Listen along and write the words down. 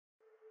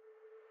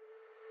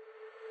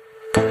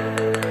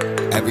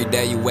Every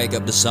day you wake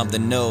up to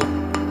something new,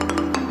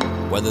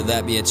 whether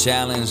that be a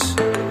challenge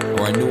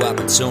or a new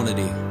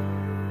opportunity.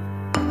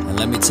 And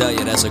let me tell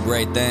you, that's a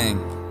great thing.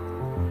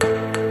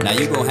 Now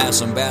you're gonna have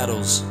some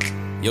battles,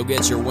 you'll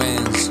get your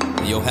wins,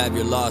 and you'll have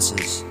your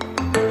losses.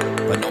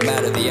 But no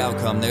matter the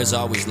outcome, there's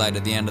always light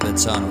at the end of the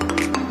tunnel.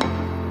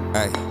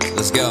 Alright,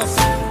 let's go.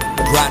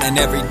 Grinding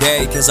every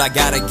day, cause I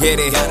gotta get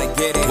it.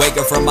 Wake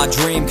up from my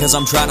dream, cause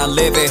I'm trying to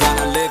live it.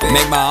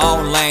 Make my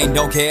own lane,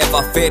 don't care if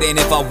I fit in.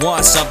 If I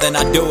want something,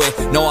 I do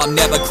it. No, I'm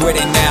never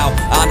quitting now.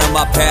 Honor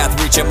my path,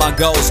 reaching my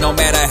goals, no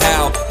matter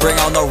how. Bring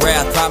on the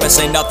wrath, promise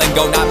ain't nothing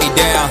gon' knock me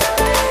down.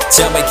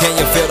 Tell me, can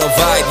you feel the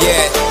vibe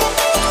yet?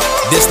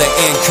 This the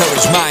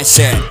encouraged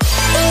mindset.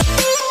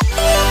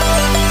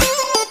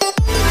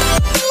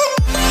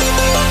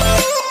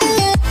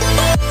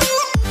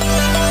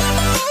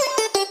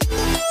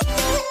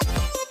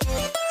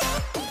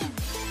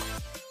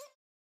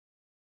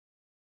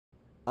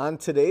 On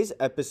today's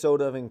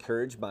episode of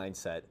Encourage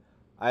Mindset,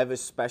 I have a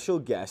special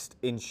guest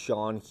in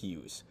Shaun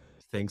Hughes.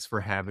 Thanks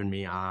for having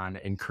me on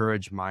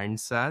Encourage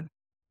Mindset.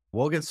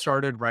 We'll get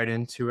started right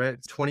into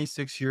it.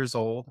 26 years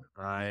old.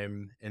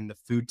 I'm in the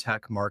food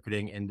tech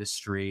marketing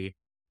industry.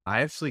 I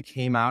actually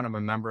came out, I'm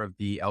a member of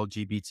the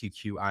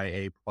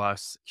LGBTQIA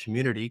plus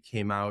community,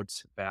 came out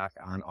back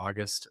on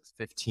August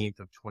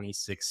 15th of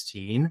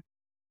 2016.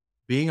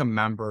 Being a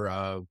member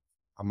of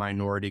a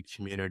minority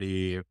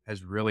community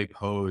has really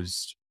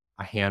posed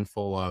a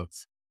handful of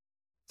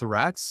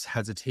threats,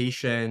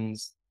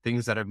 hesitations,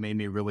 things that have made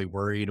me really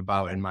worried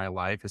about in my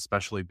life,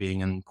 especially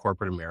being in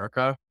corporate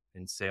America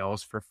in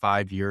sales for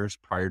 5 years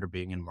prior to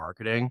being in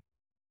marketing.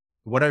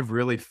 What I've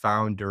really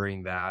found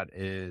during that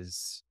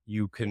is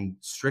you can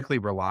strictly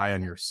rely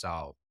on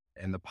yourself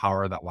and the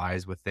power that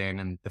lies within,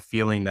 and the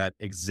feeling that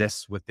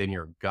exists within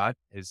your gut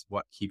is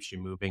what keeps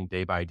you moving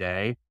day by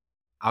day.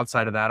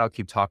 Outside of that, I'll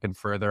keep talking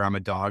further. I'm a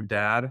dog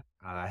dad.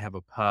 I have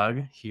a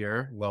pug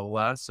here,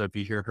 Lola. So if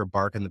you hear her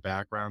bark in the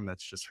background,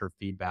 that's just her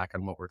feedback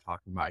on what we're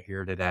talking about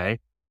here today.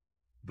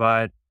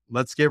 But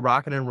let's get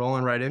rocking and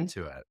rolling right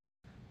into it.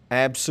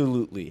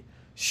 Absolutely.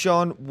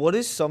 Shaun, what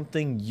is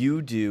something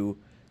you do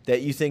that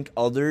you think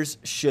others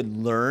should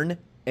learn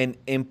and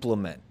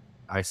implement?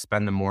 I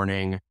spend the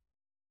morning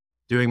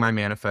doing my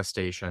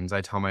manifestations.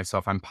 I tell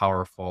myself I'm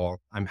powerful,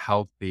 I'm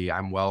healthy,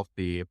 I'm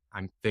wealthy,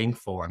 I'm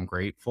thankful, I'm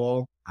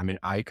grateful, I'm an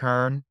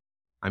icon,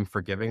 I'm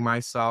forgiving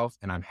myself,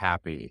 and I'm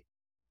happy.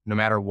 No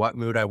matter what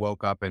mood I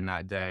woke up in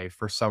that day,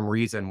 for some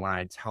reason, when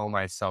I tell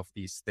myself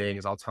these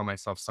things, I'll tell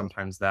myself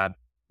sometimes that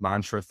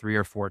mantra 3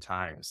 or 4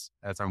 times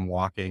as I'm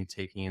walking,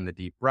 taking in the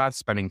deep breaths,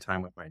 spending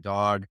time with my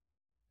dog,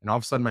 and all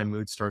of a sudden my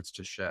mood starts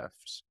to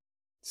shift.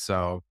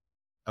 So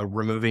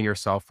removing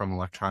yourself from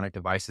electronic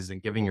devices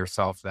and giving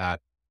yourself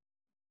that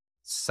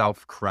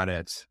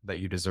self-credit that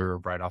you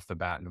deserve right off the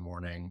bat in the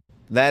morning.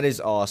 That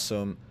is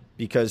awesome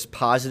because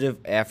positive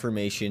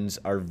affirmations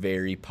are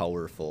very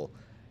powerful.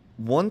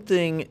 One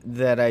thing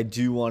that I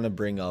do want to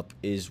bring up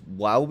is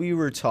while we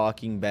were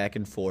talking back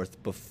and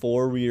forth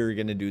before we were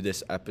going to do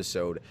this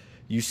episode,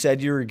 you said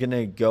you were going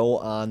to go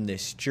on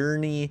this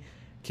journey.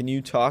 Can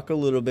you talk a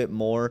little bit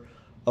more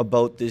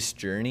about this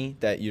journey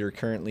that you're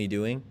currently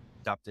doing?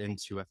 Stepped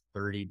into a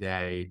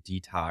 30-day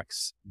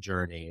detox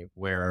journey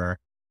where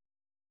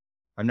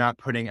I'm not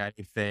putting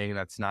anything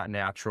that's not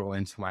natural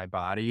into my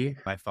body.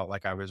 I felt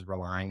like I was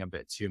relying a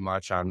bit too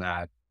much on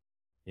that,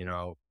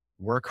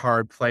 work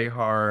hard, play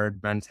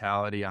hard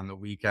mentality on the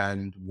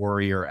weekend,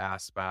 warrior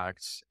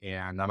aspect.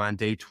 And I'm on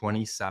day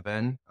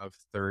 27 of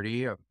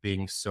 30 of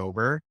being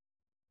sober.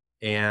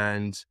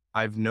 And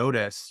I've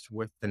noticed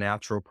with the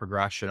natural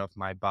progression of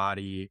my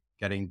body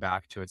getting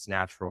back to its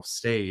natural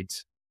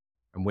state,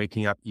 I'm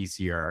waking up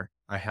easier.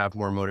 I have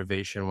more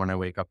motivation when I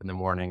wake up in the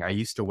morning. I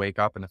used to wake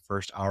up and the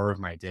first hour of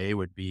my day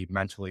would be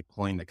mentally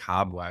pulling the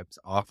cobwebs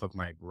off of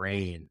my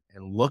brain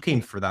and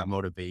looking for that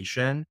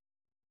motivation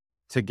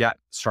to get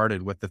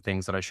started with the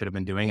things that I should have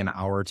been doing an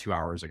hour or 2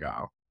 hours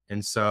ago.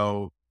 And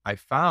so I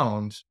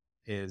found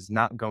is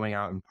not going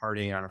out and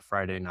partying on a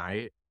Friday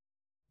night,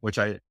 which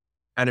I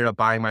ended up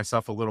buying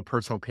myself a little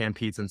personal pan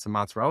pizza and some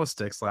mozzarella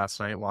sticks last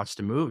night, watched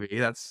a movie.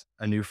 That's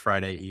a new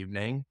Friday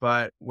evening,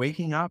 but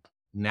waking up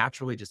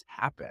naturally just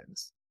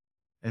happens.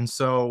 And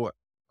so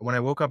when I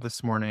woke up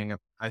this morning,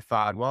 I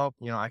thought, well,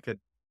 I could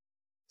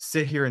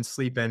sit here and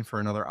sleep in for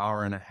another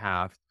hour and a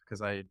half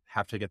because I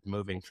have to get the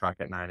moving truck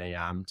at 9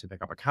 a.m. to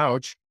pick up a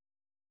couch,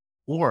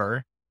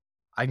 or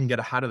I can get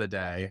ahead of the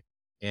day.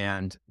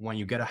 And when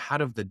you get ahead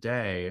of the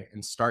day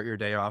and start your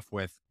day off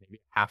with maybe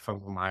half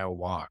of a mile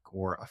walk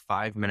or a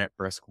 5-minute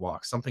brisk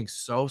walk, something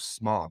so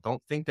small,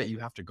 don't think that you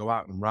have to go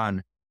out and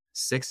run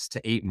 6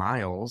 to 8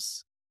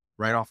 miles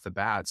right off the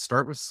bat.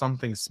 Start with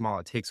something small.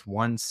 It takes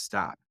one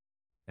step.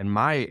 And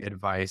my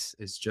advice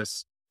is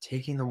just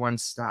taking the one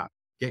step.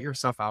 Get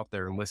yourself out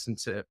there and listen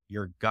to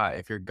your gut.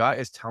 If your gut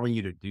is telling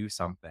you to do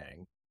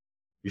something,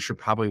 you should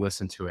probably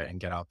listen to it and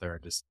get out there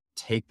and just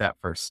take that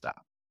first step.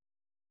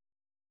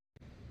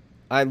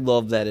 I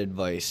love that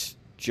advice.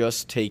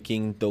 Just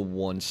taking the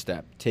one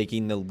step,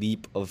 taking the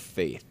leap of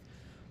faith.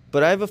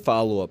 But I have a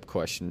follow-up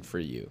question for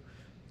you.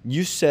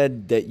 You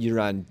said that you're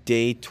on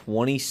day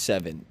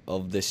 27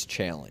 of this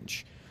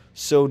challenge.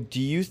 So do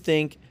you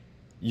think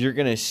you're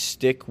going to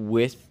stick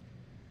with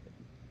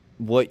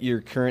what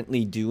you're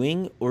currently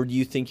doing, or do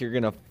you think you're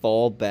going to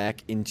fall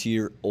back into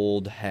your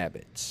old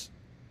habits?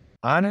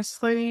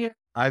 Honestly,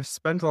 I've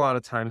spent a lot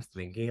of time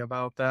thinking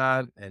about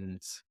that,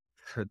 and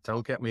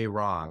don't get me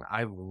wrong,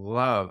 I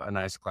love a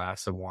nice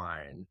glass of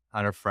wine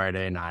on a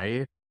Friday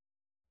night,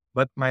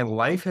 but my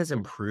life has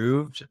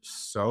improved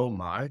so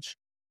much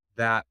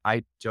that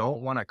I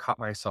don't want to cut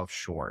myself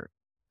short.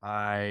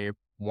 I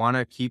want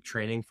to keep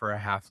training for a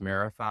half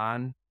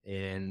marathon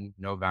in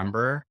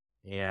November,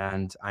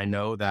 and I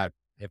know that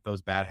if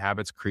those bad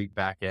habits creep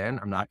back in,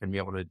 I'm not going to be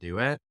able to do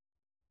it.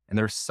 And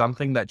there's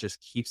something that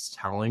just keeps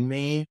telling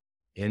me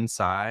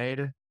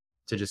inside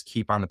to just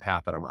keep on the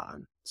path that I'm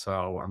on.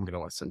 So I'm going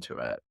to listen to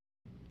it.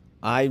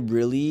 I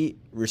really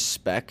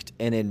respect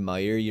and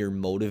admire your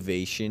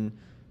motivation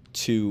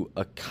to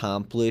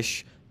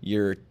accomplish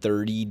your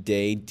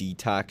 30-day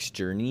detox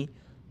journey.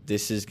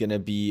 This is going to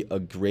be a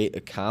great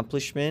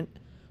accomplishment.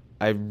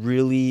 I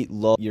really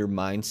love your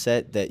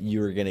mindset that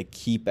you're going to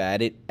keep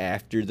at it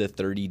after the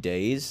 30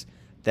 days.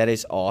 That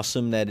is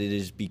awesome that it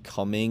is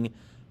becoming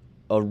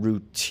a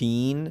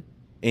routine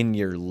in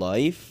your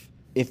life.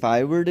 If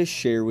I were to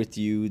share with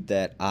you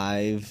that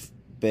I've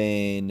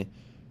been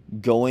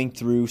going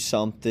through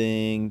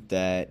something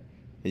that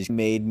has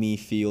made me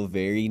feel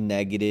very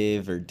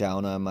negative or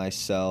down on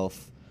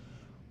myself,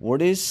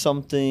 what is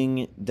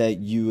something that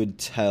you would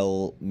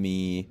tell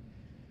me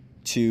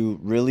to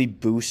really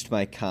boost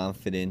my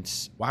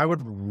confidence? I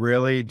would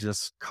really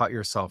just cut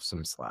yourself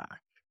some slack.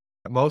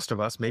 Most of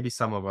us, maybe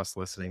some of us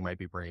listening might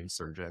be brain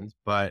surgeons,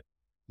 but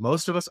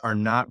most of us are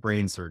not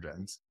brain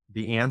surgeons.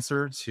 The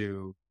answer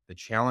to the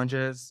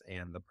challenges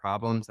and the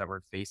problems that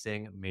we're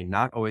facing may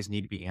not always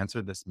need to be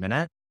answered this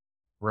minute.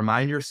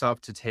 Remind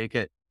yourself to take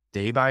it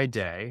day by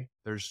day.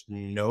 There's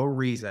no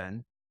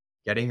reason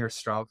getting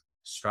yourself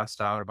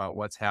stressed out about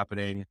what's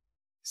happening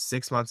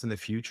 6 months in the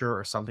future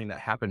or something that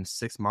happened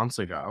 6 months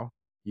ago.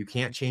 You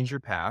can't change your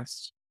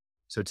past.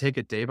 So take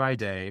it day by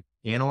day,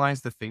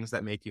 analyze the things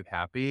that make you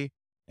happy,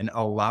 and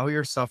allow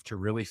yourself to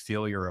really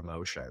feel your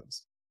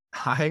emotions.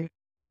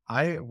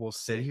 I will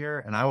sit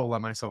here and I will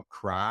let myself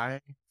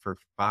cry for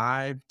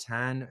 5,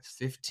 10,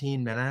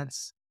 15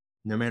 minutes,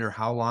 no matter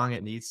how long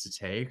it needs to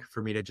take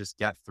for me to just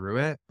get through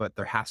it. But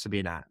there has to be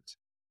an end.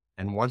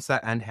 And once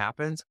that end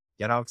happens,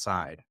 get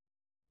outside,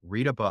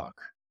 read a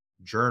book,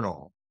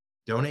 journal,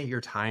 donate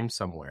your time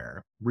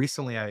somewhere.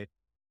 Recently,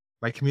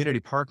 my community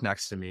park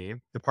next to me,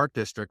 the park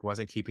district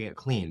wasn't keeping it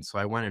clean. So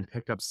I went and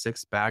picked up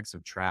 6 bags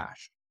of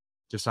trash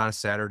just on a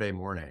Saturday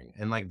morning.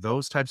 And like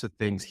those types of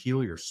things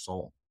heal your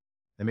soul.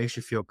 It makes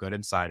you feel good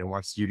inside and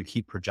wants you to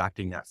keep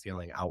projecting that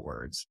feeling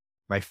outwards.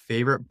 My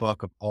favorite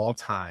book of all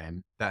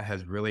time that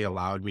has really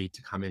allowed me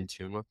to come in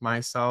tune with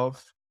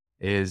myself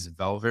is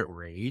Velvet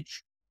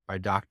Rage by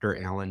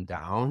Dr. Alan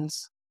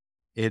Downs.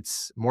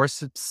 It's more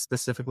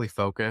specifically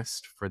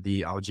focused for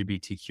the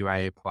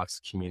LGBTQIA plus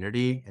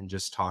community and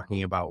just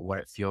talking about what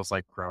it feels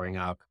like growing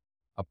up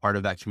a part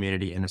of that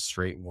community in a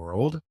straight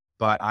world.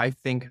 But I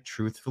think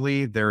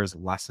truthfully, there is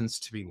lessons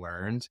to be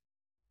learned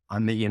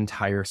on the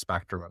entire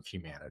spectrum of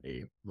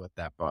humanity with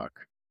that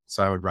book.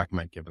 So I would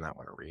recommend giving that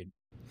one a read.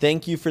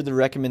 Thank you for the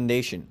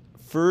recommendation.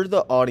 For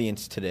the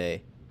audience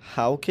today,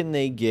 how can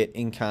they get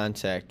in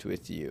contact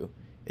with you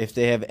if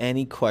they have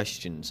any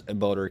questions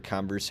about our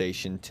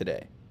conversation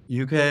today?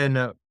 You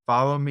can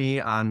follow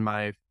me on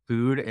my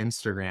food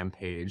Instagram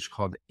page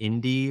called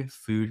Indie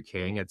Food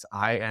King. It's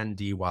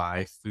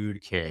INDY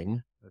Food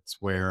King. That's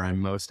where I'm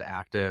most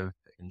active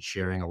and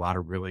sharing a lot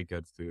of really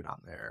good food on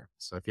there.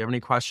 So if you have any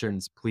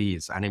questions,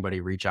 please,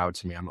 anybody reach out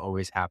to me. I'm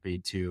always happy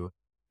to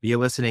be a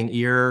listening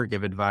ear,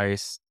 give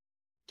advice.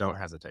 Don't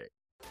hesitate.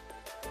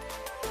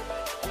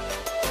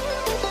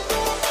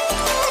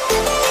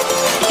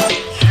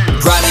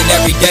 Grinding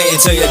every day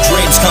until your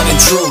dreams coming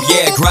true.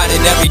 Yeah,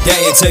 grinding every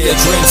day until your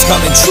dreams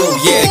coming true.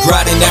 Yeah,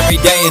 grinding every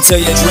day until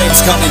your dreams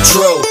coming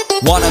true.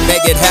 Wanna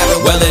make it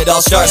happen? Well, it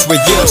all starts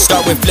with you.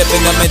 Start with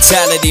flipping the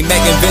mentality,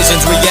 making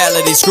visions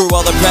reality. Screw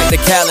all the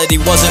practicality,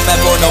 wasn't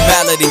meant for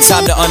normality.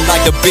 Time to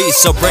unlock the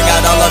beast, so bring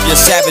out all of your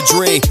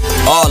savagery.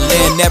 All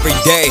in every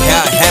day,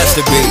 how it has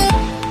to be.